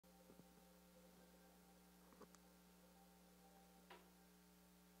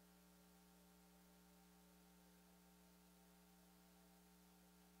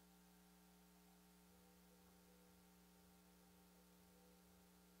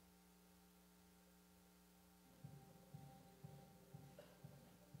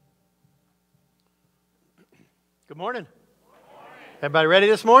Good morning. Everybody ready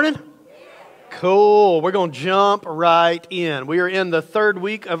this morning? Cool. We're going to jump right in. We are in the third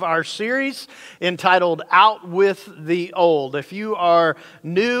week of our series entitled Out with the Old. If you are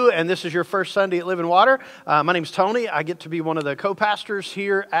new and this is your first Sunday at Living Water, my name's Tony. I get to be one of the co-pastors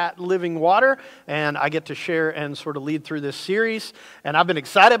here at Living Water, and I get to share and sort of lead through this series. And I've been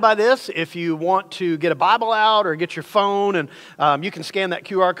excited by this. If you want to get a Bible out or get your phone, and you can scan that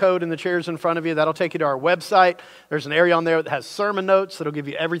QR code in the chairs in front of you. That'll take you to our website. There's an area on there that has sermon notes that'll give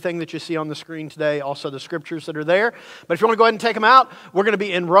you everything that you see on the screen today, also the scriptures that are there. But if you want to go ahead and take them out, we're going to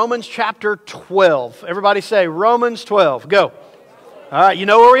be in Romans chapter 12. Everybody say Romans 12. Go. All right, you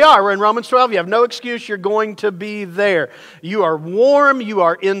know where we are. We're in Romans 12. You have no excuse. You're going to be there. You are warm. You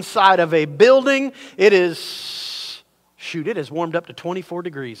are inside of a building. It is warmed up to 24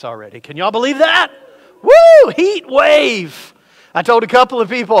 degrees already. Can y'all believe that? Woo! Heat wave. I told a couple of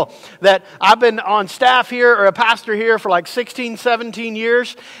people that I've been on staff here or a pastor here for like 16, 17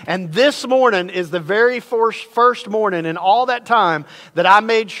 years, and this morning is the very first morning in all that time that I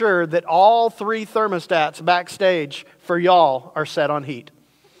made sure that all three thermostats backstage for y'all are set on heat.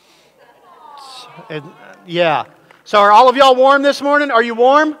 Yeah. So are all of y'all warm this morning? Are you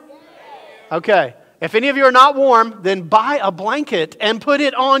warm? Okay. If any of you are not warm, then buy a blanket and put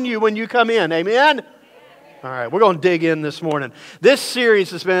it on you when you come in. Amen? All right, we're going to dig in this morning. This series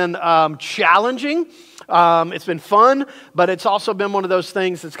has been challenging. It's been fun, but it's also been one of those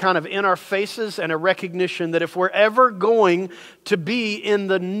things that's kind of in our faces and a recognition that if we're ever going to be in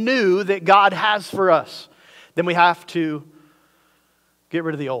the new that God has for us, then we have to get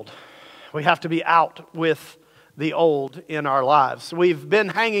rid of the old. We have to be out with the old in our lives. We've been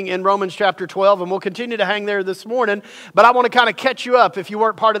hanging in Romans chapter 12, and we'll continue to hang there this morning, but I want to kind of catch you up if you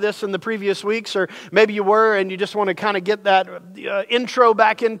weren't part of this in the previous weeks, or maybe you were and you just want to kind of get that intro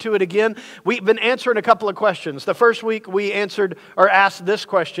back into it again. We've been answering a couple of questions. The first week we answered or asked this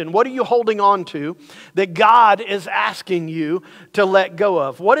question: what are you holding on to that God is asking you to let go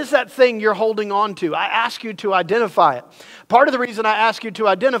of? What is that thing you're holding on to? I ask you to identify it. Part of the reason I ask you to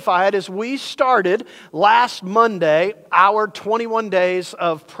identify it is we started last Monday our 21 days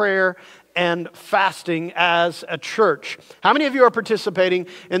of prayer and fasting as a church. How many of you are participating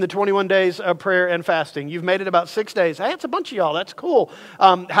in the 21 days of prayer and fasting? You've made it about 6 days. Hey, it's a bunch of y'all. That's cool.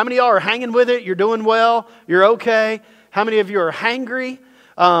 How many of y'all are hanging with it? You're doing well? You're okay? How many of you are hangry?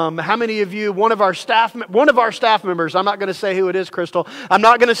 How many of you, one of our staff members, I'm not going to say who it is, Crystal. I'm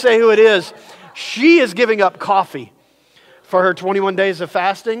not going to say who it is. She is giving up coffee for her 21 days of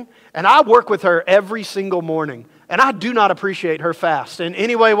fasting, and I work with her every single morning, and I do not appreciate her fast. And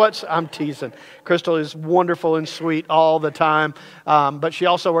anyway, I'm teasing. Crystal is wonderful and sweet all the time, but she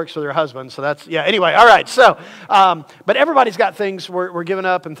also works with her husband, so anyway, all right. So, but everybody's got things we're giving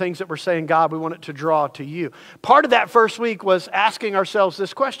up and things that we're saying, God, we want it to draw to you. Part of that first week was asking ourselves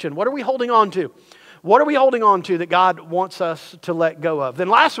this question: what are we holding on to? What are we holding on to that God wants us to let go of? Then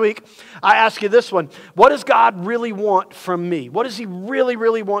last week, I asked you this one: what does God really want from me? What does He really,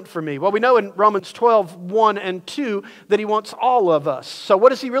 really want from me? Well, we know in Romans 12, 1 and 2 that He wants all of us. So what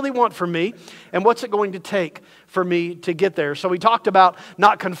does He really want from me? And what's it going to take for me to get there? So we talked about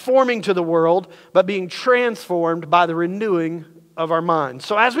not conforming to the world, but being transformed by the renewing of our minds.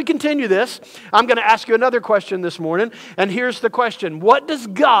 So as we continue this, I'm going to ask you another question this morning, and here's the question: what does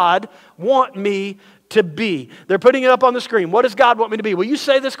God want me to be? They're putting it up on the screen. What does God want me to be? Will you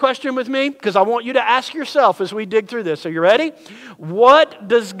say this question with me? Because I want you to ask yourself as we dig through this. Are you ready? What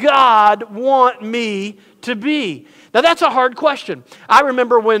does God want me to be? Now that's a hard question. I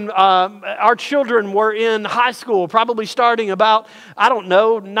remember when our children were in high school, probably starting about,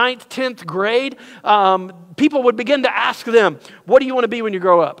 9th, 10th grade, people would begin to ask them, what do you want to be when you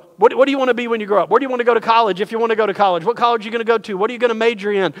grow up? What do you want to be when you grow up? Where do you want to go to college if you want to go to college? What college are you going to go to? What are you going to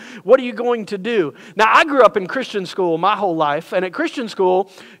major in? What are you going to do? Now, I grew up in Christian school my whole life, and at Christian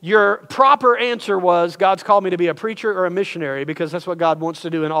school, your proper answer was, God's called me to be a preacher or a missionary, because that's what God wants to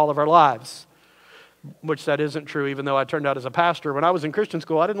do in all of our lives. Which that isn't true, even though I turned out as a pastor. When I was in Christian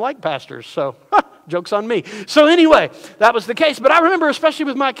school, I didn't like pastors, so joke's on me. So anyway, that was the case. But I remember, especially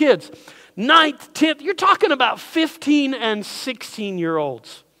with my kids, 9th, 10th, you're talking about 15 and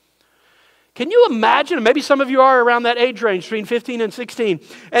 16-year-olds. Can you imagine, maybe some of you are around that age range, between 15 and 16,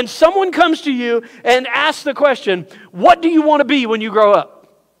 and someone comes to you and asks the question, what do you want to be when you grow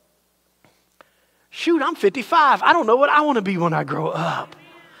up? Shoot, I'm 55. I don't know what I want to be when I grow up.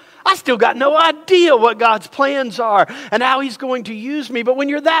 I still got no idea what God's plans are and how He's going to use me. But when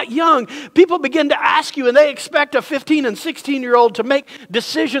you're that young, people begin to ask you, and they expect a 15 and 16-year-old to make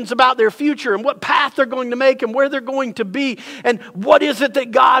decisions about their future and what path they're going to make and where they're going to be and what is it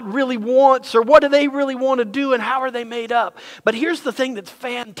that God really wants or what do they really want to do and how are they made up. But here's the thing that's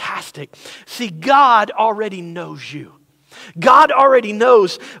fantastic. See, God already knows you. God already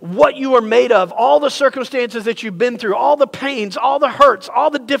knows what you are made of, all the circumstances that you've been through, all the pains, all the hurts, all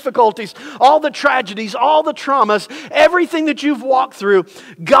the difficulties, all the tragedies, all the traumas, everything that you've walked through.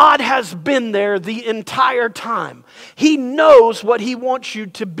 God has been there the entire time. He knows what He wants you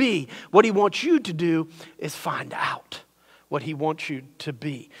to be. What He wants you to do is find out what He wants you to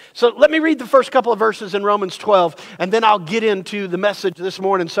be. So let me read the first couple of verses in Romans 12, and then I'll get into the message this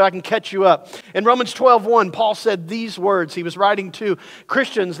morning so I can catch you up. In Romans 12:1, Paul said these words. He was writing to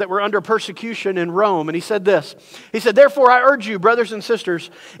Christians that were under persecution in Rome, and he said this. He said, "Therefore I urge you, brothers and sisters,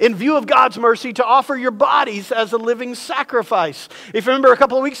 in view of God's mercy, to offer your bodies as a living sacrifice." If you remember a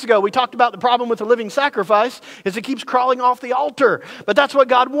couple of weeks ago, we talked about the problem with the living sacrifice is it keeps crawling off the altar. But that's what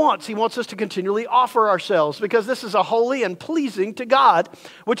God wants. He wants us to continually offer ourselves because this is a holy and pleasing to God,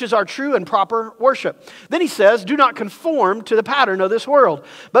 which is our true and proper worship. Then he says, "Do not conform to the pattern of this world,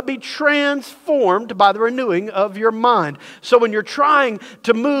 but be transformed by the renewing of your mind." So when you're trying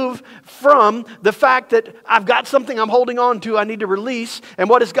to move from the fact that I've got something I'm holding on to, I need to release, and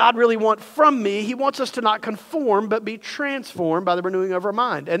what does God really want from me? He wants us to not conform, but be transformed by the renewing of our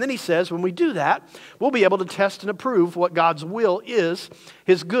mind. And then he says, when we do that, we'll be able to test and approve what God's will is,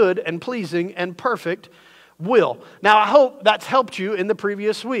 His good and pleasing and perfect will. Now, I hope that's helped you in the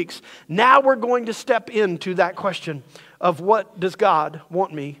previous weeks. Now we're going to step into that question of what does God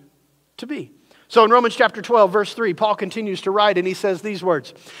want me to be? So in Romans chapter 12, verse 3, Paul continues to write and he says these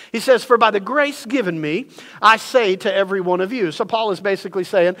words. He says, "For by the grace given me, I say to every one of you." So Paul is basically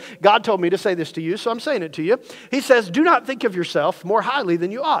saying, God told me to say this to you, so I'm saying it to you. He says, "Do not think of yourself more highly than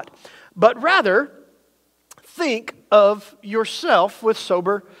you ought, but rather think of yourself with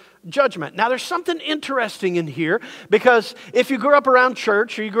sober judgment." Now there's something interesting in here because if you grew up around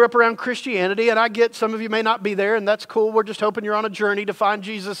church or you grew up around Christianity, and I get some of you may not be there and that's cool, we're just hoping you're on a journey to find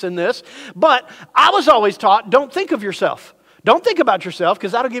Jesus in this, but I was always taught, don't think of yourself. Don't think about yourself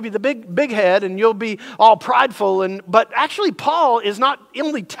because that'll give you the big head and you'll be all prideful. But actually Paul is not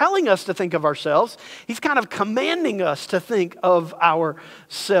only telling us to think of ourselves, he's kind of commanding us to think of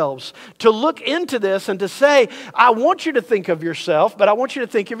ourselves. To look into this and to say, I want you to think of yourself, but I want you to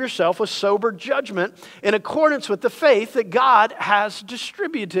think of yourself with sober judgment in accordance with the faith that God has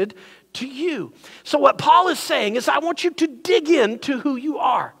distributed to you. So what Paul is saying is I want you to dig into who you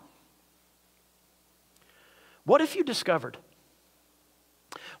are. What if you discovered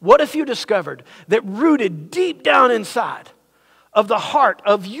that rooted deep down inside of the heart,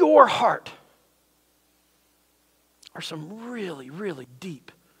 of your heart, are some really, really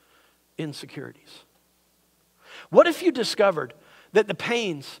deep insecurities? What if you discovered that the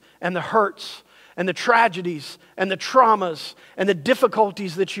pains and the hurts and the tragedies and the traumas and the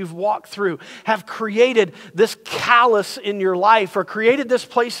difficulties that you've walked through have created this callus in your life or created this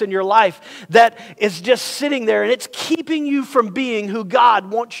place in your life that is just sitting there and it's keeping you from being who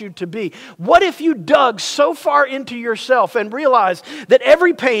God wants you to be? What if you dug so far into yourself and realized that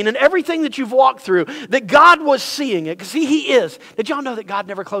every pain and everything that you've walked through, that God was seeing it? Because see, He is. Did y'all know that God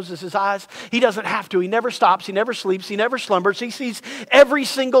never closes His eyes? He doesn't have to. He never stops. He never sleeps. He never slumbers. He sees every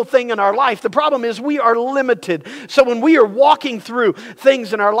single thing in our life. The problem is we are limited. So when we are walking through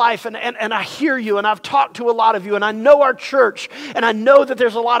things in our life, and I hear you, and I've talked to a lot of you, and I know our church, and I know that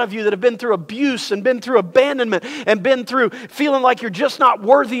there's a lot of you that have been through abuse and been through abandonment and been through feeling like you're just not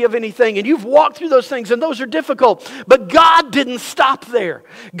worthy of anything, and you've walked through those things, and those are difficult. But God didn't stop there.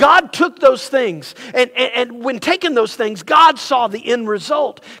 God took those things, and when taking those things, God saw the end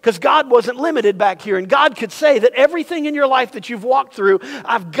result, because God wasn't limited back here, and God could say that everything in your life that you've walked through,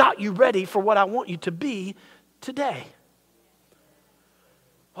 I've got you ready for what I want you to be today.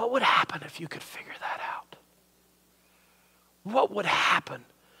 What would happen if you could figure that out? What would happen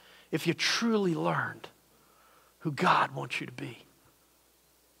if you truly learned who God wants you to be?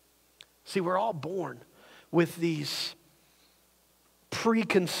 See, we're all born with these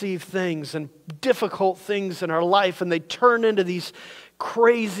preconceived things and difficult things in our life, and they turn into these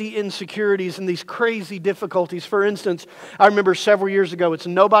crazy insecurities and these crazy difficulties. For instance, I remember several years ago, it's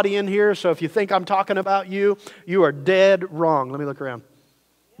nobody in here, so if you think I'm talking about you, you are dead wrong. Let me look around.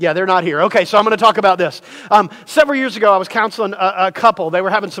 Yeah, they're not here. Okay, so I'm going to talk about this. Several years ago, I was counseling a couple. They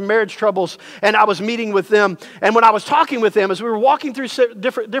were having some marriage troubles, and I was meeting with them. And when I was talking with them, as we were walking through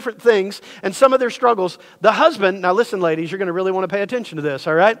different things and some of their struggles, the husband, now listen, ladies, you're going to really want to pay attention to this,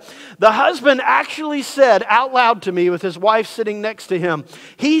 all right? The husband actually said out loud to me with his wife sitting next to him,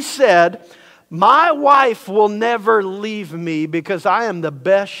 he said, "My wife will never leave me because I am the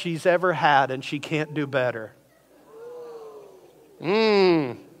best she's ever had, and she can't do better."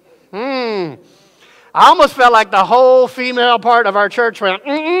 I almost felt like the whole female part of our church went,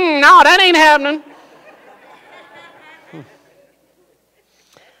 no, that ain't happening.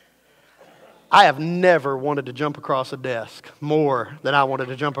 I have never wanted to jump across a desk more than I wanted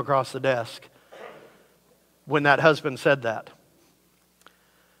to jump across the desk when that husband said that.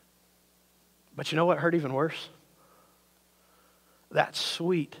 But you know what hurt even worse? That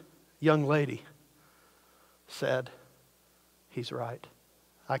sweet young lady said, "He's right.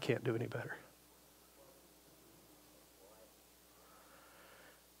 I can't do any better."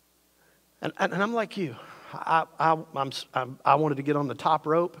 And I'm like you. I wanted to get on the top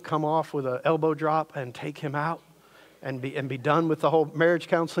rope, come off with an elbow drop, and take him out, and be done with the whole marriage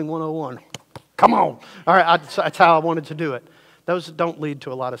counseling 101. Come on! All right, that's how I wanted to do it. Those don't lead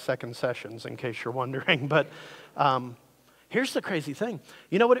to a lot of second sessions, in case you're wondering. But here's the crazy thing.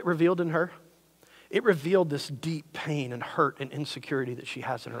 You know what it revealed in her? It revealed this deep pain and hurt and insecurity that she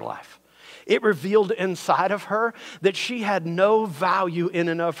has in her life. It revealed inside of her that she had no value in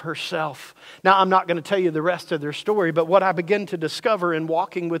and of herself. Now, I'm not going to tell you the rest of their story, but what I began to discover in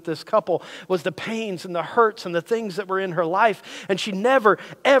walking with this couple was the pains and the hurts and the things that were in her life. And she never,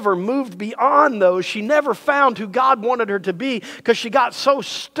 ever moved beyond those. She never found who God wanted her to be because she got so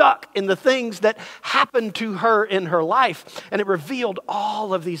stuck in the things that happened to her in her life. And it revealed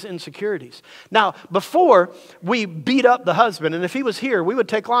all of these insecurities. Now, before we beat up the husband, and if he was here, we would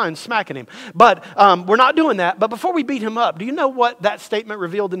take lines smacking him. But we're not doing that. But before we beat him up, do you know what that statement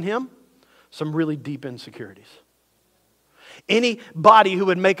revealed in him? Some really deep insecurities. Anybody who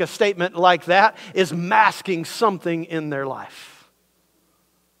would make a statement like that is masking something in their life.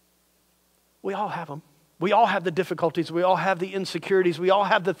 We all have them. We all have the difficulties. We all have the insecurities. We all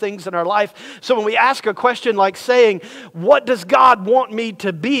have the things in our life. So when we ask a question like saying, what does God want me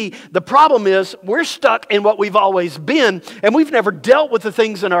to be? The problem is we're stuck in what we've always been, and we've never dealt with the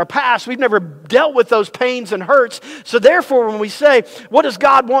things in our past. We've never dealt with those pains and hurts. So therefore, when we say, what does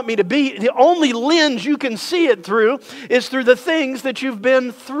God want me to be? The only lens you can see it through is through the things that you've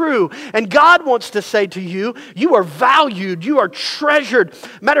been through. And God wants to say to you, you are valued. You are treasured.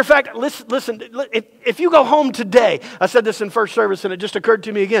 Matter of fact, listen, if you go home today, I said this in first service and it just occurred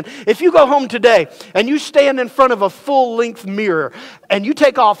to me again. If you go home today and you stand in front of a full-length mirror and you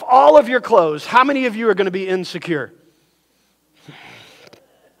take off all of your clothes, how many of you are going to be insecure?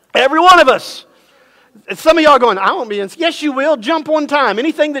 Every one of us. Some of y'all are going, I won't be insecure. Yes, you will. Jump one time.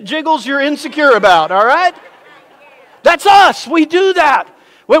 Anything that jiggles, you're insecure about, all right? That's us. We do that.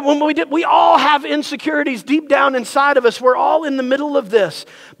 We all have insecurities deep down inside of us. We're all in the middle of this.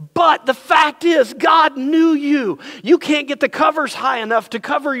 But the fact is, God knew you. You can't get the covers high enough to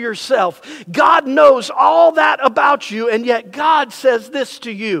cover yourself. God knows all that about you, and yet God says this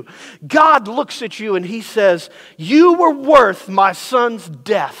to you. God looks at you and He says, you were worth my son's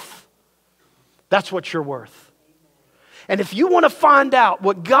death. That's what you're worth. And if you want to find out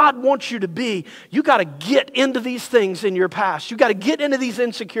what God wants you to be, you got to get into these things in your past. You got to get into these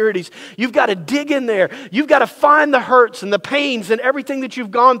insecurities. You've got to dig in there. You've got to find the hurts and the pains and everything that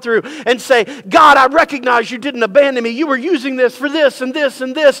you've gone through and say, God, I recognize you didn't abandon me. You were using this for this and this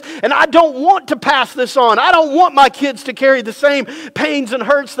and this, and I don't want to pass this on. I don't want my kids to carry the same pains and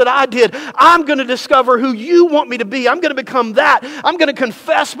hurts that I did. I'm going to discover who you want me to be. I'm going to become that. I'm going to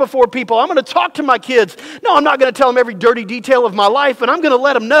confess before people. I'm going to talk to my kids. No, I'm not going to tell them every dirty detail of my life, and I'm going to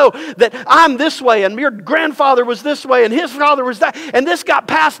let them know that I'm this way, and your grandfather was this way, and his father was that, and this got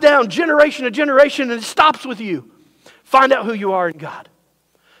passed down generation to generation, and it stops with you. Find out who you are in God.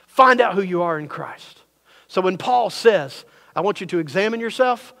 Find out who you are in Christ. So when Paul says, I want you to examine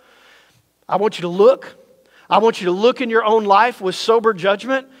yourself, I want you to look, I want you to look in your own life with sober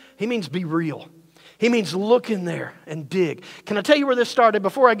judgment, he means be real. He means look in there and dig. Can I tell you where this started?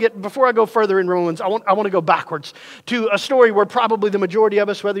 Before I go further in Romans, I want to go backwards to a story where probably the majority of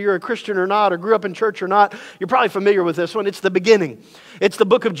us, whether you're a Christian or not, or grew up in church or not, you're probably familiar with this one. It's the beginning. It's the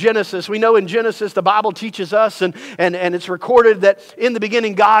book of Genesis. We know in Genesis, the Bible teaches us, and it's recorded that in the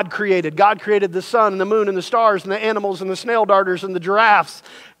beginning, God created. God created the sun and the moon and the stars and the animals and the snail darters and the giraffes.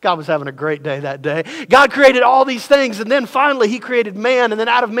 God was having a great day that day. God created all these things, and then finally He created man, and then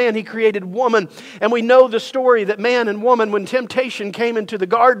out of man He created woman. And we know the story that man and woman, when temptation came into the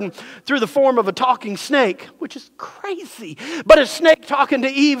garden through the form of a talking snake, which is crazy, but a snake talking to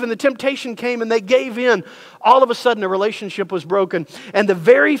Eve, and the temptation came and they gave in. All of a sudden a relationship was broken, and the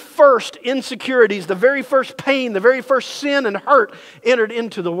very first insecurities, the very first pain, the very first sin and hurt entered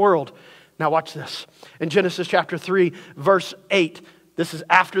into the world. Now watch this. In Genesis chapter 3, verse 8, this is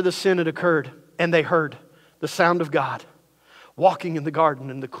after the sin had occurred, and they heard the sound of God walking in the garden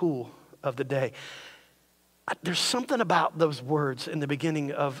in the cool of the day. There's something about those words in the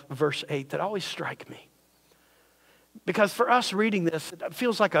beginning of verse 8 that always strike me. Because for us reading this, it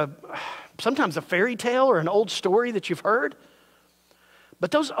feels like sometimes a fairy tale or an old story that you've heard.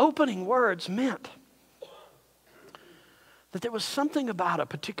 But those opening words meant that there was something about a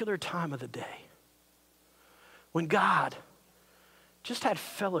particular time of the day when God just had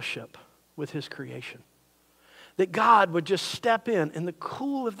fellowship with His creation. That God would just step in the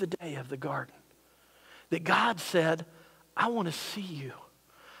cool of the day of the garden. That God said, I want to see you.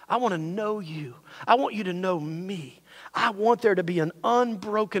 I want to know you. I want you to know me. I want there to be an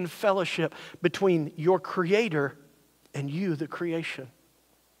unbroken fellowship between your Creator and you, the creation.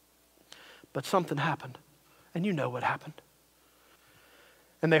 But something happened, and you know what happened.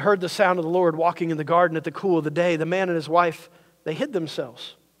 And they heard the sound of the Lord walking in the garden at the cool of the day. The man and his wife, they hid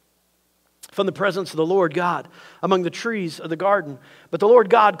themselves from the presence of the Lord God among the trees of the garden. But the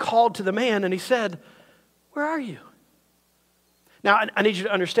Lord God called to the man, and He said, where are you? Now, I need you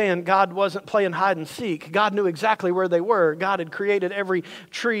to understand, God wasn't playing hide and seek. God knew exactly where they were. God had created every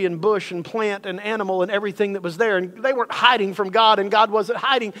tree and bush and plant and animal and everything that was there. And they weren't hiding from God, and God wasn't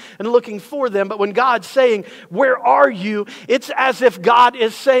hiding and looking for them. But when God's saying, where are you? It's as if God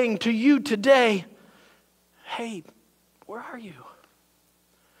is saying to you today, hey, where are you?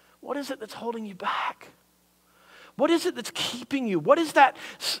 What is it that's holding you back? What is it that's keeping you? What is that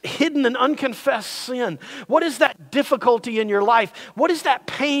hidden and unconfessed sin? What is that difficulty in your life? What is that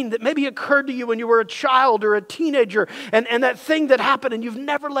pain that maybe occurred to you when you were a child or a teenager, and that thing that happened and you've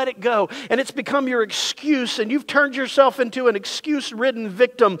never let it go, and it's become your excuse, and you've turned yourself into an excuse-ridden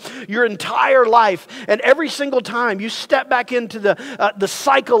victim your entire life, and every single time you step back into the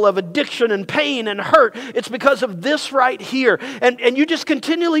cycle of addiction and pain and hurt, it's because of this right here, and you just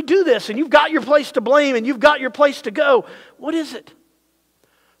continually do this, and you've got your place to blame, and you've got your place to go. What is it?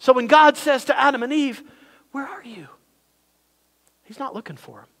 So when God says to Adam and Eve, where are you? He's not looking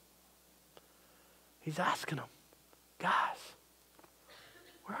for them. He's asking them, guys,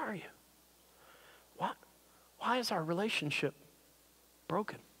 where are you? Why is our relationship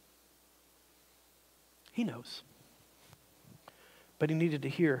broken? He knows. But he needed to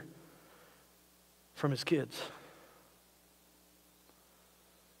hear from his kids.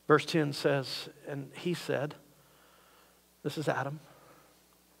 Verse 10 says, and he said, this is Adam,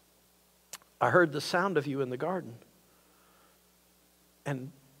 I heard the sound of you in the garden.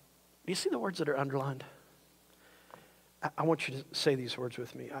 And do you see the words that are underlined? I want you to say these words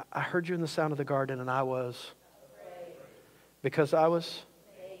with me. I heard you in the sound of the garden, and I was afraid. Because I was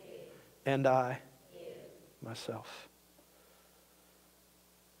naked. And I myself.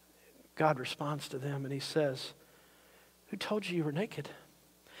 God responds to them and he says, who told you you were naked?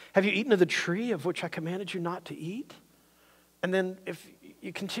 Have you eaten of the tree of which I commanded you not to eat? And then if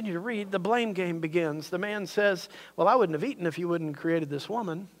you continue to read, the blame game begins. The man says, well, I wouldn't have eaten if you wouldn't have created this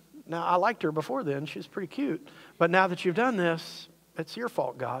woman. Now, I liked her before then. She was pretty cute. But now that you've done this, it's your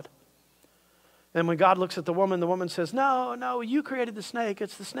fault, God. And when God looks at the woman says, no, you created the snake.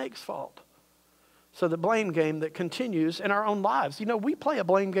 It's the snake's fault. So the blame game that continues in our own lives. You know, we play a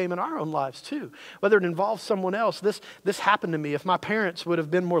blame game in our own lives too. Whether it involves someone else. This happened to me. If my parents would have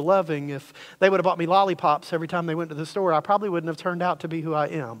been more loving, if they would have bought me lollipops every time they went to the store, I probably wouldn't have turned out to be who I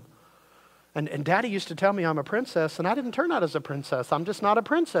am. And Daddy used to tell me I'm a princess, and I didn't turn out as a princess. I'm just not a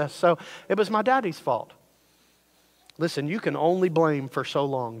princess. So it was my daddy's fault. Listen, you can only blame for so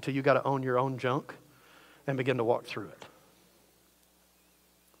long till you got to own your own junk and begin to walk through it.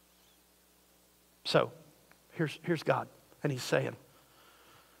 So, here's God, and he's saying,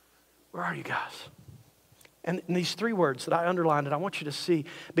 where are you guys? And these three words that I underlined, and I want you to see,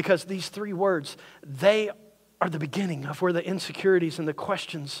 because these three words, they are the beginning of where the insecurities and the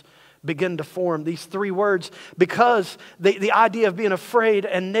questions begin to form. These three words, because the idea of being afraid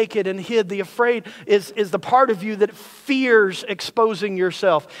and naked and hid, the afraid is the part of you that fears exposing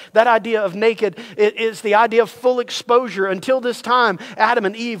yourself. That idea of naked is the idea of full exposure. Until this time, Adam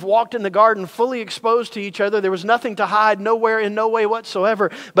and Eve walked in the garden fully exposed to each other. There was nothing to hide, nowhere, in no way whatsoever.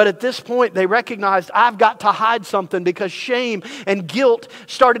 But at this point, they recognized, I've got to hide something, because shame and guilt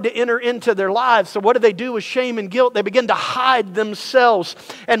started to enter into their lives. So what do they do with shame and guilt? They begin to hide themselves.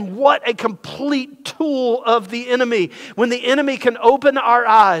 And what a complete tool of the enemy. When the enemy can open our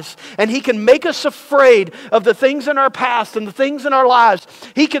eyes and he can make us afraid of the things in our past and the things in our lives,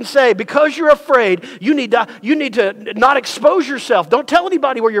 he can say, because you're afraid, you need to not expose yourself. Don't tell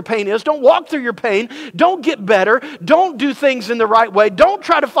anybody where your pain is. Don't walk through your pain. Don't get better. Don't do things in the right way. Don't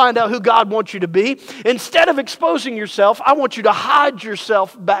try to find out who God wants you to be. Instead of exposing yourself, I want you to hide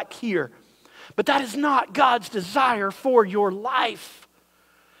yourself back here. But that is not God's desire for your life.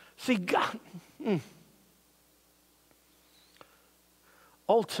 See, God,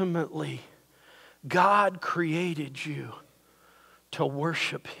 ultimately, God created you to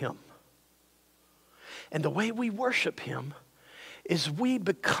worship Him. And the way we worship Him is we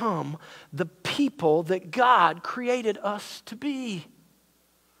become the people that God created us to be.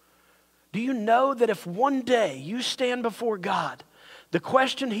 Do you know that if one day you stand before God, the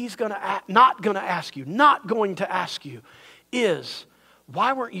question He's not going to ask you is,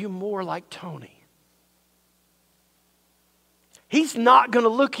 why weren't you more like Tony? He's not going to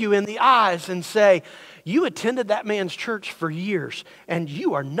look you in the eyes and say, you attended that man's church for years and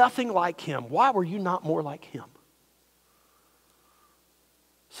you are nothing like him. Why were you not more like him?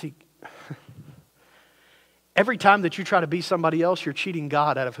 See, every time that you try to be somebody else, you're cheating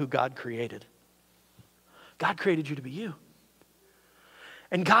God out of who God created. God created you to be you.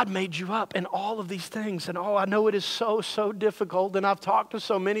 And God made you up in all of these things. And I know it is so, so difficult. And I've talked to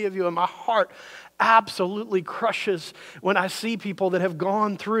so many of you, and my heart absolutely crushes when I see people that have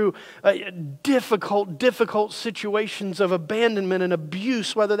gone through difficult situations of abandonment and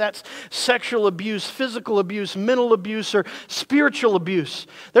abuse, whether that's sexual abuse, physical abuse, mental abuse, or spiritual abuse.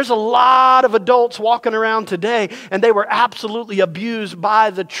 There's a lot of adults walking around today, and they were absolutely abused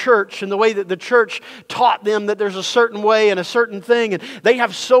by the church and the way that the church taught them that there's a certain way and a certain thing. And they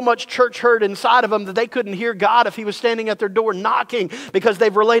have so much church hurt inside of them that they couldn't hear God if He was standing at their door knocking, because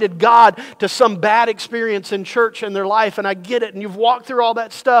they've related God to some bad experience in church in their life. And I get it, and you've walked through all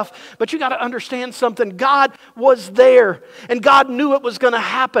that stuff, but you got to understand something. God was there, and God knew it was going to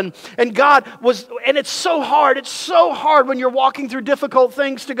happen, and it's so hard when you're walking through difficult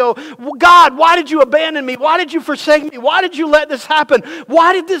things to go, well, God, why did you abandon me? Why did you forsake me? Why did you let this happen?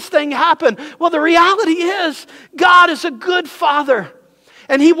 Why did this thing happen? Well, the reality is, God is a good Father.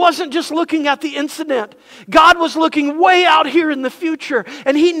 And He wasn't just looking at the incident. God was looking way out here in the future.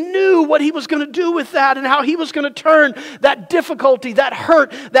 And He knew what He was going to do with that and how He was going to turn that difficulty, that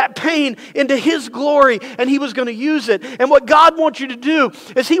hurt, that pain into His glory. And He was going to use it. And what God wants you to do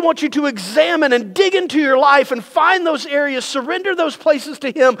is He wants you to examine and dig into your life and find those areas, surrender those places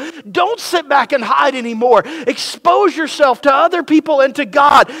to Him. Don't sit back and hide anymore. Expose yourself to other people and to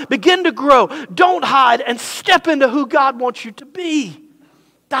God. Begin to grow. Don't hide, and step into who God wants you to be.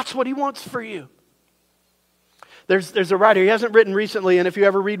 That's what He wants for you. There's a writer, he hasn't written recently, and if you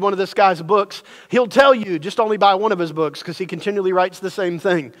ever read one of this guy's books, he'll tell you just only buy one of his books because he continually writes the same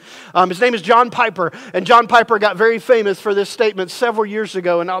thing. His name is John Piper, and John Piper got very famous for this statement several years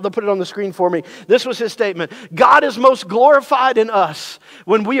ago, and they'll put it on the screen for me. This was his statement: God is most glorified in us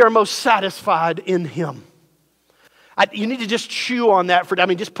when we are most satisfied in Him. You need to just chew on that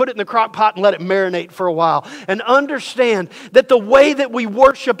just put it in the crock pot and let it marinate for a while. And understand that the way that we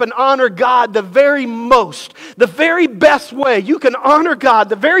worship and honor God the very best way you can honor God,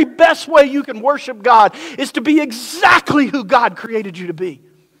 the very best way you can worship God is to be exactly who God created you to be.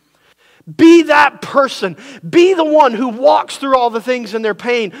 Be that person. Be the one who walks through all the things in their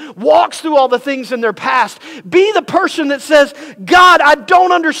pain, walks through all the things in their past. Be the person that says, God, I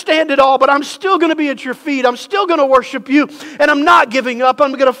don't understand it all, but I'm still going to be at your feet. I'm still going to worship you, and I'm not giving up.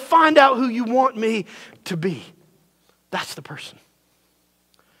 I'm going to find out who you want me to be. That's the person.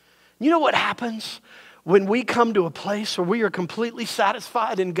 You know what happens when we come to a place where we are completely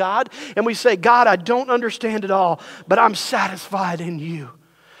satisfied in God, and we say, God, I don't understand it all, but I'm satisfied in you.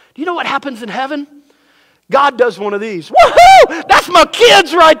 Do you know what happens in heaven? God does one of these. Woohoo! That's my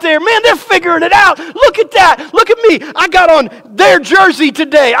kids right there. Man, they're figuring it out. Look at that. Look at me. I got on their jersey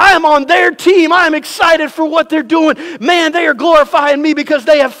today. I am on their team. I am excited for what they're doing. Man, they are glorifying me because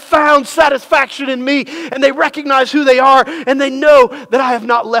they have found satisfaction in me, and they recognize who they are, and they know that I have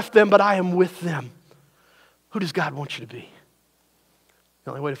not left them, but I am with them. Who does God want you to be?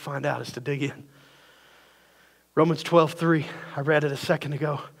 The only way to find out is to dig in. Romans 12:3, I read it a second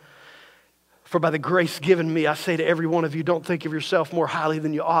ago. For by the grace given me, I say to every one of you, don't think of yourself more highly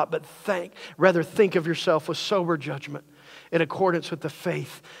than you ought, but rather think of yourself with sober judgment in accordance with the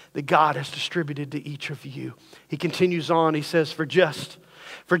faith that God has distributed to each of you. He continues on, he says, for just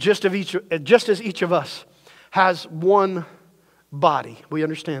as each of us has one body. We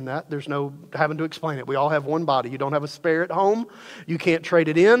understand that. There's no having to explain it. We all have one body. You don't have a spare at home. You can't trade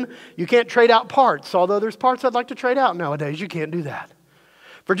it in. You can't trade out parts. Although there's parts I'd like to trade out nowadays. You can't do that.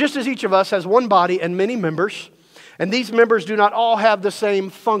 For just as each of us has one body and many members, and these members do not all have the same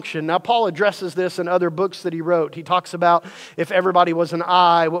function. Now, Paul addresses this in other books that he wrote. He talks about if everybody was an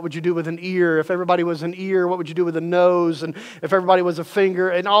eye, what would you do with an ear? If everybody was an ear, what would you do with a nose? And if everybody was a finger,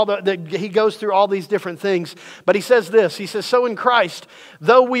 and he goes through all these different things. But he says this, he says, so in Christ,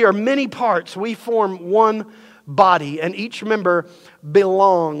 though we are many parts, we form one body, and each member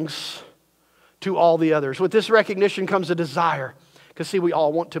belongs to all the others. With this recognition comes a desire. Because see, we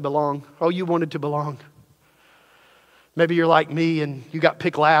all want to belong. Oh, you wanted to belong. Maybe you're like me and you got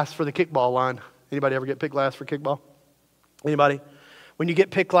picked last for the kickball line. Anybody ever get picked last for kickball? Anybody? When you get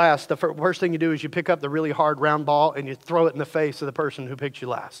picked last, the first thing you do is you pick up the really hard round ball and you throw it in the face of the person who picked you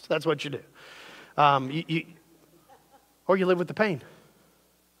last. That's what you do. Or you live with the pain.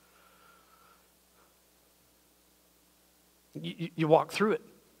 You walk through it.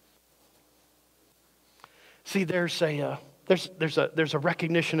 See, there's a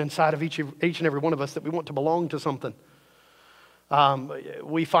recognition inside of each and every one of us that we want to belong to something.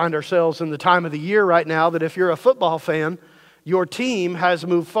 We find ourselves in the time of the year right now that if you're a football fan, your team has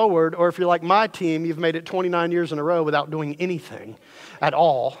moved forward, or if you're like my team, you've made it 29 years in a row without doing anything at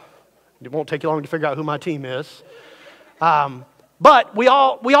all. It won't take you long to figure out who my team is. But we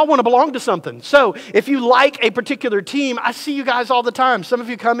all want to belong to something. So if you like a particular team, I see you guys all the time. Some of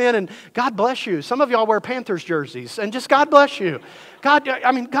you come in and God bless you. Some of y'all wear Panthers jerseys and just God bless you.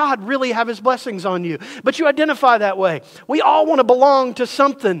 God really have his blessings on you. But you identify that way. We all want to belong to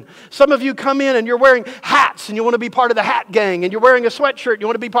something. Some of you come in and you're wearing hats and you want to be part of the hat gang. And you're wearing a sweatshirt, you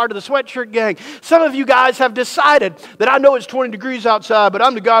want to be part of the sweatshirt gang. Some of you guys have decided that I know it's 20 degrees outside, but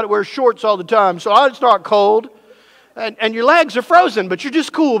I'm the guy that wears shorts all the time, so it's not cold. And your legs are frozen, but you're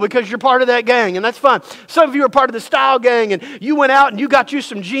just cool because you're part of that gang, and that's fine. Some of you are part of the style gang, and you went out and you got you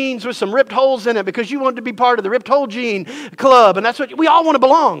some jeans with some ripped holes in it because you wanted to be part of the ripped hole jean club, and that's what we all want to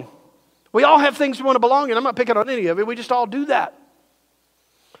belong. We all have things we want to belong in. I'm not picking on any of it. We just all do that.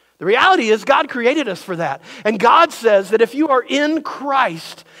 The reality is God created us for that, and God says that if you are in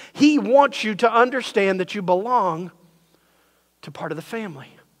Christ, He wants you to understand that you belong to part of the family.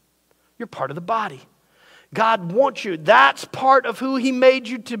 You're part of the body. God wants you. That's part of who He made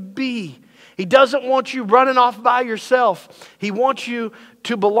you to be. He doesn't want you running off by yourself. He wants you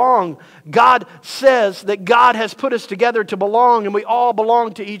to belong. God says that God has put us together to belong, and we all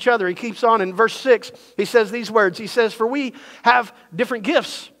belong to each other. He keeps on in verse 6. He says these words. He says, for we have different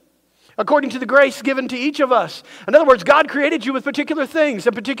gifts according to the grace given to each of us. In other words, God created you with particular things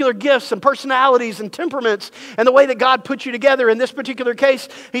and particular gifts and personalities and temperaments and the way that God put you together. In this particular case,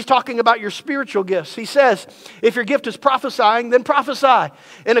 He's talking about your spiritual gifts. He says, if your gift is prophesying, then prophesy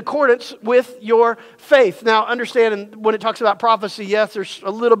in accordance with your faith. Now, understand, when it talks about prophecy, yes, there's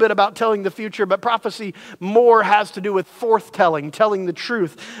a little bit about telling the future, but prophecy more has to do with forthtelling, telling the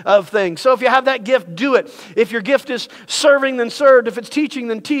truth of things. So if you have that gift, do it. If your gift is serving, then serve. If it's teaching,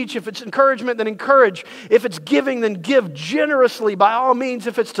 then teach. If it's encouragement, then encourage. If it's giving, then give generously by all means.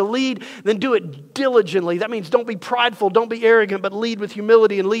 If it's to lead, then do it diligently. That means don't be prideful, don't be arrogant, but lead with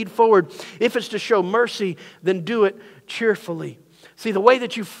humility and lead forward. If it's to show mercy, then do it cheerfully. See, the way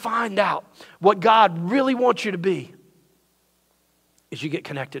that you find out what God really wants you to be is you get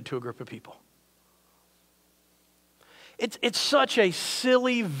connected to a group of people. It's such a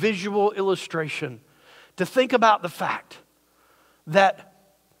silly visual illustration to think about the fact that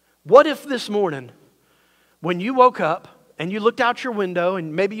what if this morning, when you woke up and you looked out your window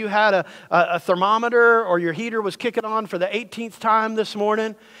and maybe you had a thermometer or your heater was kicking on for the 18th time this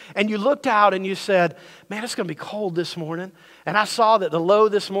morning, and you looked out and you said, man, it's going to be cold this morning. And I saw that the low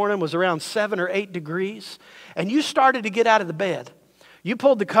this morning was around 7 or 8 degrees. And you started to get out of the bed. You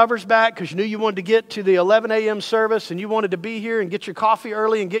pulled the covers back because you knew you wanted to get to the 11 a.m. service and you wanted to be here and get your coffee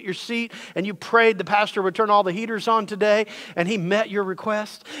early and get your seat, and you prayed the pastor would turn all the heaters on today, and he met your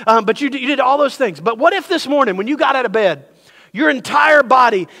request. But you did all those things. But what if this morning when you got out of bed, your entire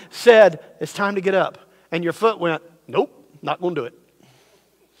body said, it's time to get up, and your foot went, nope, not going to do it.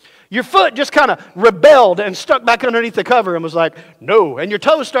 Your foot just kind of rebelled and stuck back underneath the cover and was like, no, and your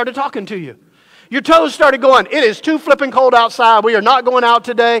toes started talking to you. Your toes started going, it is too flipping cold outside. We are not going out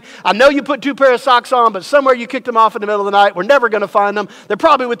today. I know you put 2 pairs of socks on, but somewhere you kicked them off in the middle of the night. We're never going to find them. They're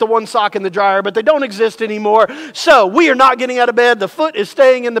probably with the one sock in the dryer, but they don't exist anymore. So we are not getting out of bed. The foot is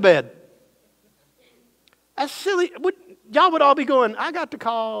staying in the bed. That's silly. Y'all would all be going, I got to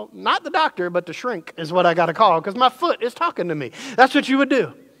call, not the doctor, but the shrink is what I got to call because my foot is talking to me. That's what you would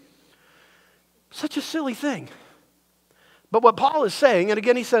do. Such a silly thing. But what Paul is saying, and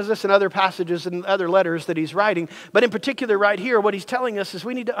again he says this in other passages and other letters that he's writing, but in particular right here, what he's telling us is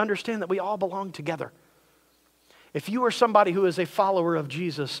we need to understand that we all belong together. If you are somebody who is a follower of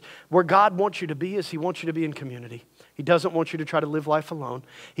Jesus, where God wants you to be is He wants you to be in community. He doesn't want you to try to live life alone.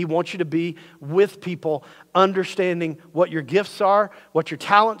 He wants you to be with people, understanding what your gifts are, what your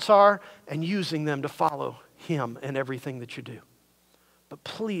talents are, and using them to follow Him in everything that you do. But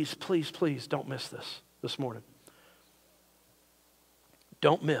please, please, please don't miss this morning.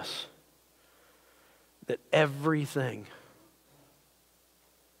 Don't miss that everything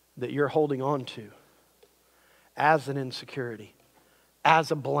that you're holding on to as an insecurity, as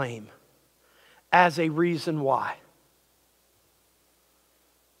a blame, as a reason why,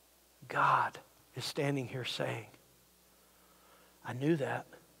 God is standing here saying, I knew that.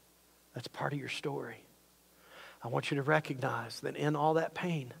 That's part of your story. I want you to recognize that in all that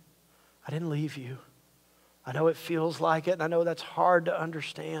pain, I didn't leave you. I know it feels like it, and I know that's hard to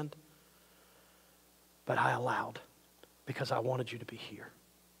understand. But I allowed because I wanted you to be here.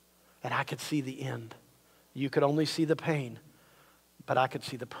 And I could see the end. You could only see the pain, but I could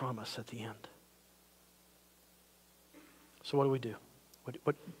see the promise at the end. So what do we do?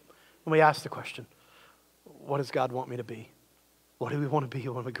 When we ask the question, what does God want me to be? What do we want to be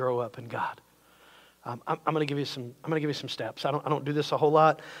when we grow up in God? I'm going to give you some steps. I don't do this a whole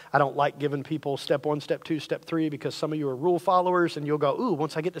lot. I don't like giving people step 1, step 2, step 3 because some of you are rule followers and you'll go, ooh,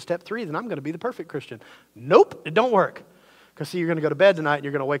 once I get to step 3, then I'm going to be the perfect Christian. Nope, it don't work. Because see, you're going to go to bed tonight and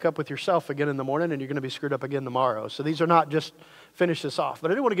you're going to wake up with yourself again in the morning and you're going to be screwed up again tomorrow. So these are not just finish this off, but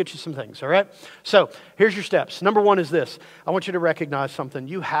I do want to get you some things, all right? So here's your steps. Number 1 is this. I want you to recognize something.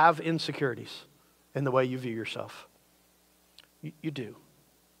 You have insecurities in the way you view yourself. You do.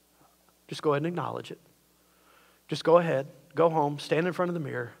 Just go ahead and acknowledge it. Just go ahead, go home, stand in front of the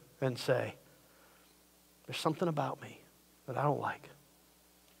mirror and say, there's something about me that I don't like.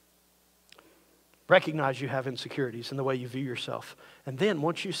 Recognize you have insecurities in the way you view yourself. And then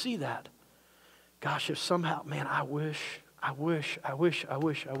once you see that, gosh, if somehow, man, I wish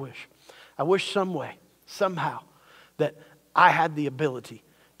some way, somehow, that I had the ability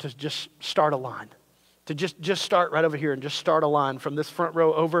to just start a line. To just start right over here and just start a line from this front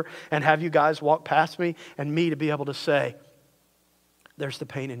row over and have you guys walk past me and me to be able to say, there's the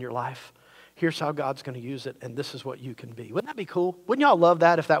pain in your life. Here's how God's going to use it, and this is what you can be. Wouldn't that be cool? Wouldn't y'all love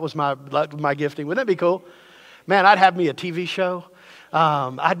that if that was my gifting? Wouldn't that be cool? Man, I'd have me a TV show.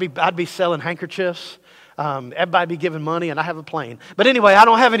 I'd be selling handkerchiefs. Everybody be giving money, and I have a plane. But anyway, I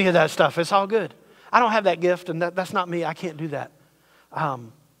don't have any of that stuff. It's all good. I don't have that gift, and that's not me. I can't do that.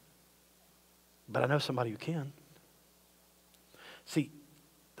 But I know somebody who can. See,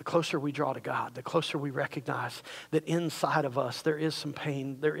 the closer we draw to God, the closer we recognize that inside of us there is some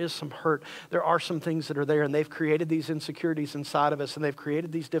pain, there is some hurt, there are some things that are there, and they've created these insecurities inside of us, and they've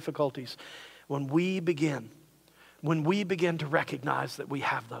created these difficulties. When we begin to recognize that we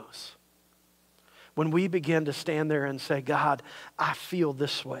have those, when we begin to stand there and say, God, I feel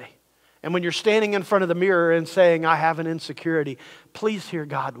this way. And when you're standing in front of the mirror and saying, I have an insecurity, please hear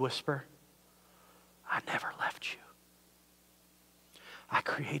God whisper, I never left you. I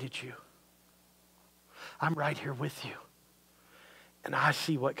created you. I'm right here with you. And I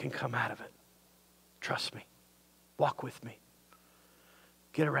see what can come out of it. Trust me. Walk with me.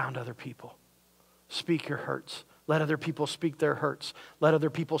 Get around other people. Speak your hurts. Let other people speak their hurts. Let other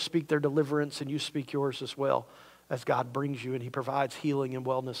people speak their deliverance, and you speak yours as well as God brings you and He provides healing and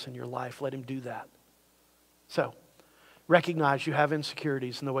wellness in your life. Let Him do that. So, recognize you have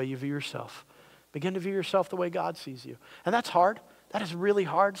insecurities in the way you view yourself. Begin to view yourself the way God sees you. And that's hard. That is really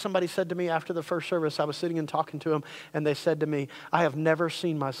hard. Somebody said to me after the first service, I was sitting and talking to them, and they said to me, I have never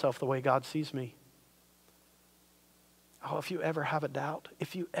seen myself the way God sees me. Oh, if you ever have a doubt,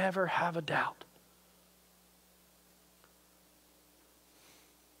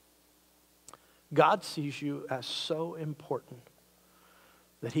 God sees you as so important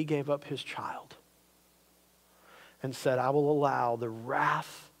that He gave up His child and said, I will allow the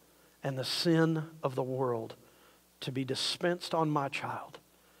wrath and the sin of the world to be dispensed on my child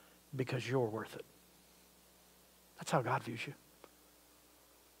because you're worth it. That's how God views you.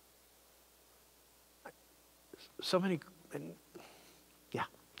 So many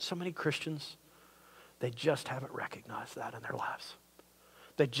Christians They just haven't recognized that in their lives.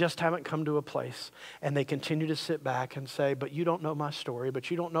 They just haven't come to a place, and they continue to sit back and say, but you don't know my story, but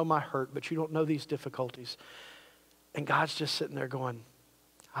you don't know my hurt, but you don't know these difficulties. And God's just sitting there going,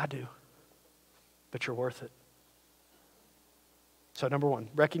 I do, but you're worth it. So number one,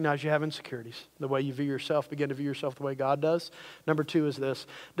 recognize you have insecurities. The way you view yourself, begin to view yourself the way God does. Number two is this,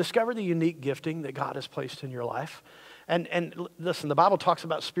 discover the unique gifting that God has placed in your life. And listen, the Bible talks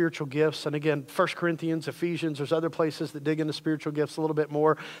about spiritual gifts. And again, 1 Corinthians, Ephesians, there's other places that dig into spiritual gifts a little bit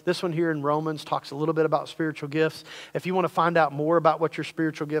more. This one here in Romans talks a little bit about spiritual gifts. If you want to find out more about what your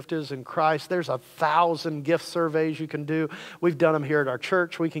spiritual gift is in Christ, there's 1,000 gift surveys you can do. We've done them here at our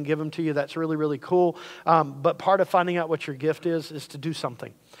church. We can give them to you. That's really, really cool. But part of finding out what your gift is to do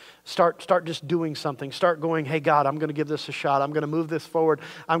something. Start just doing something. Start going, hey, God, I'm going to give this a shot. I'm going to move this forward.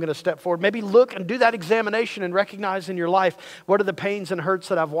 I'm going to step forward. Maybe look and do that examination and recognize in your life, what are the pains and hurts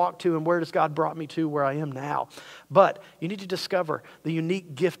that I've walked to, and where has God brought me to where I am now? But you need to discover the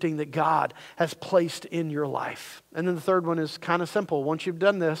unique gifting that God has placed in your life. And then the third one is kind of simple. Once you've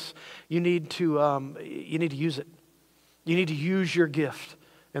done this, you need to use it. You need to use your gift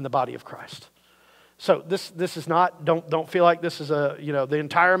in the body of Christ. So this is not, don't feel like this is the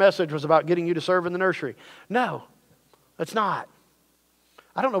entire message was about getting you to serve in the nursery. No, it's not.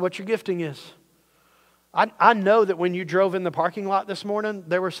 I don't know what your gifting is. I know that when you drove in the parking lot this morning,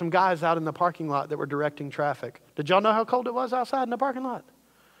 there were some guys out in the parking lot that were directing traffic. Did y'all know how cold it was outside in the parking lot?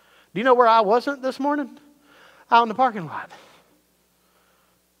 Do you know where I wasn't this morning? Out in the parking lot.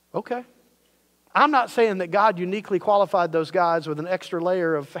 Okay. I'm not saying that God uniquely qualified those guys with an extra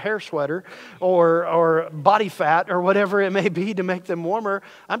layer of hair sweater or body fat or whatever it may be to make them warmer.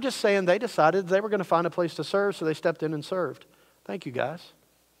 I'm just saying they decided they were going to find a place to serve, so they stepped in and served. Thank you, guys.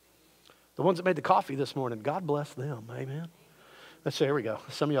 The ones that made the coffee this morning, God bless them. Amen. Let's see, here we go.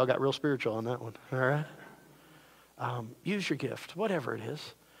 Some of y'all got real spiritual on that one. All right. Use your gift, whatever it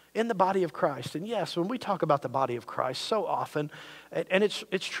is, in the body of Christ. And yes, when we talk about the body of Christ, so often, and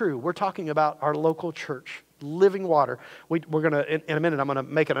it's true, we're talking about our local church, Living Water. We're going to, in a minute, I'm going to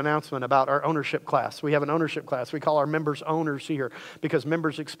make an announcement about our ownership class. We have an ownership class. We call our members owners here because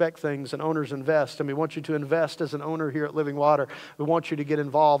members expect things and owners invest. And we want you to invest as an owner here at Living Water. We want you to get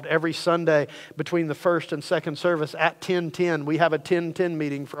involved every Sunday between the first and second service at 10:10. We have a 10:10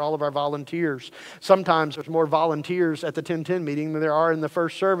 meeting for all of our volunteers. Sometimes there's more volunteers at the 10:10 meeting than there are in the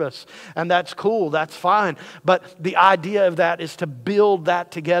first service. And that's cool. That's fine. But the idea of that is to build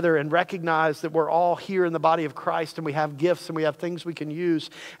that together and recognize that we're all here in the body of Christ and we have gifts and we have things we can use.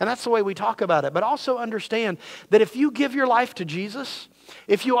 And that's the way we talk about it. But also understand that if you give your life to Jesus,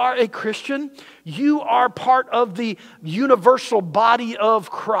 if you are a Christian, you are part of the universal body of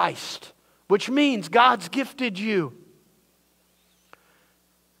Christ, which means God's gifted you. It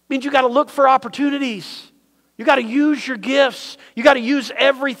means you got to look for opportunities. You got to use your gifts. You got to use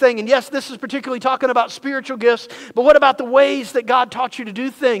everything. And yes, this is particularly talking about spiritual gifts, but what about the ways that God taught you to do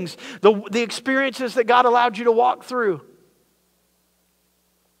things? The experiences that God allowed you to walk through?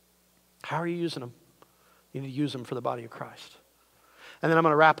 How are you using them? You need to use them for the body of Christ. And then I'm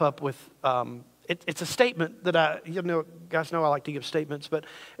going to wrap up with, it's a statement that guys know I like to give statements, but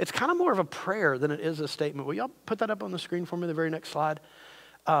it's kind of more of a prayer than it is a statement. Will y'all put that up on the screen for me, the very next slide?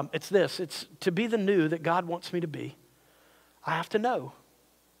 It's this. It's to be the new that God wants me to be. I have to know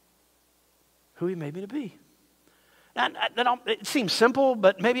who He made me to be. And it seems simple,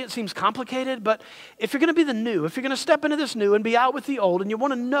 but maybe it seems complicated. But if you're going to be the new, if you're going to step into this new and be out with the old, and you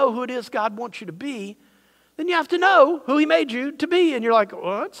want to know who it is God wants you to be, then you have to know who He made you to be. And you're like,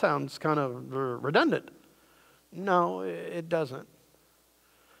 well, that sounds kind of redundant. No, it doesn't.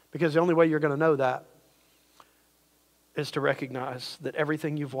 Because the only way you're going to know that is to recognize that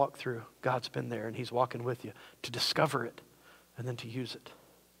everything you've walked through, God's been there and He's walking with you, to discover it and then to use it.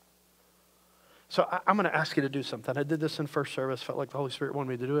 So I'm going to ask you to do something. I did this in first service, felt like the Holy Spirit wanted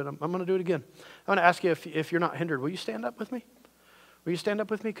me to do it. I'm going to do it again. I'm going to ask you if you're not hindered, will you stand up with me? Will you stand up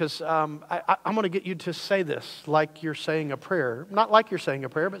with me? Because I'm going to get you to say this like you're saying a prayer. Not like you're saying a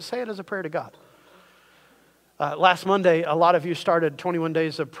prayer, but say it as a prayer to God. Last Monday, a lot of you started 21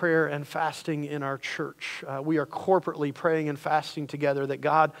 days of prayer and fasting in our church. We are corporately praying and fasting together that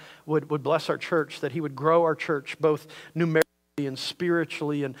God would bless our church, that He would grow our church both numerically and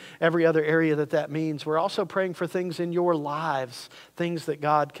spiritually and every other area that means. We're also praying for things in your lives, things that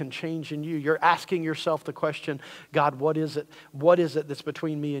God can change in you. You're asking yourself the question, God, what is it? What is it that's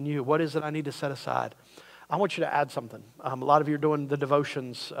between me and you? What is it I need to set aside? I want you to add something. A lot of you are doing the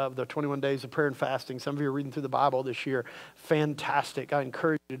devotions of the 21 days of prayer and fasting. Some of you are reading through the Bible this year. Fantastic. I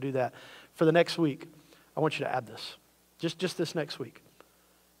encourage you to do that. For the next week, I want you to add this. Just this next week.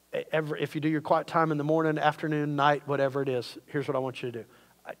 if you do your quiet time in the morning, afternoon, night, whatever it is, here's what I want you to do.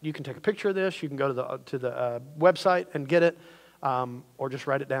 You can take a picture of this. You can go to the website and get it, or just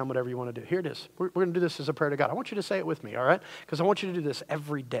write it down, whatever you want to do. Here it is. We're going to do this as a prayer to God. I want you to say it with me, all right? Because I want you to do this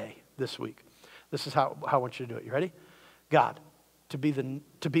every day this week. This is how I want you to do it. You ready? God, to be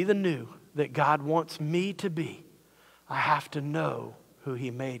the new that God wants me to be, I have to know who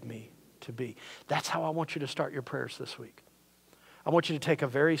He made me to be. That's how I want you to start your prayers this week. I want you to take a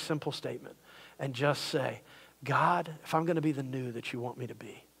very simple statement and just say, God, if I'm going to be the new that you want me to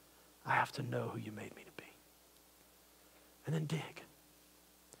be, I have to know who you made me to be. And then dig.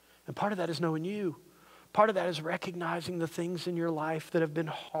 And part of that is knowing you. Part of that is recognizing the things in your life that have been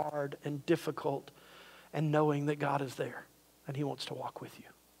hard and difficult and knowing that God is there and He wants to walk with you.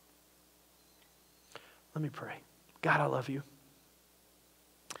 Let me pray. God, I love you.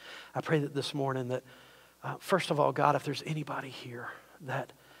 I pray that this morning that, first of all, God, if there's anybody here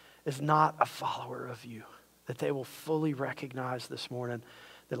that is not a follower of you, that they will fully recognize this morning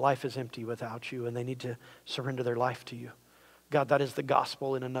that life is empty without you and they need to surrender their life to you. God, that is the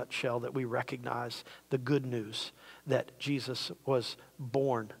gospel in a nutshell, that we recognize the good news that Jesus was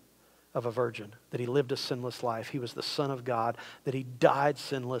born of a virgin, that He lived a sinless life. He was the Son of God, that He died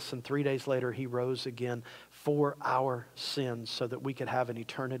sinless, and 3 days later He rose again for our sins so that we could have an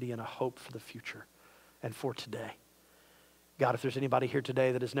eternity and a hope for the future and for today. God, if there's anybody here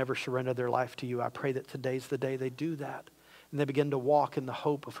today that has never surrendered their life to you, I pray that today's the day they do that and they begin to walk in the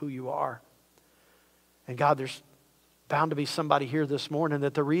hope of who you are. And God, there's bound to be somebody here this morning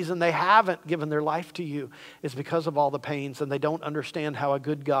that the reason they haven't given their life to you is because of all the pains, and they don't understand how a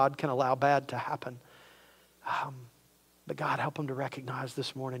good God can allow bad to happen. But God, help them to recognize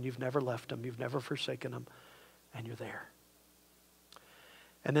this morning you've never left them, you've never forsaken them, and you're there.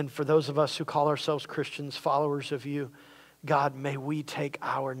 And then for those of us who call ourselves Christians, followers of you, God, may we take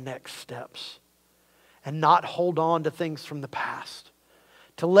our next steps and not hold on to things from the past,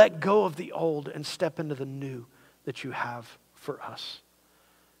 to let go of the old and step into the new that you have for us.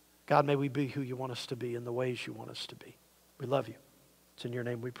 God, may we be who you want us to be in the ways you want us to be. We love you. It's in your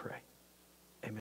name we pray.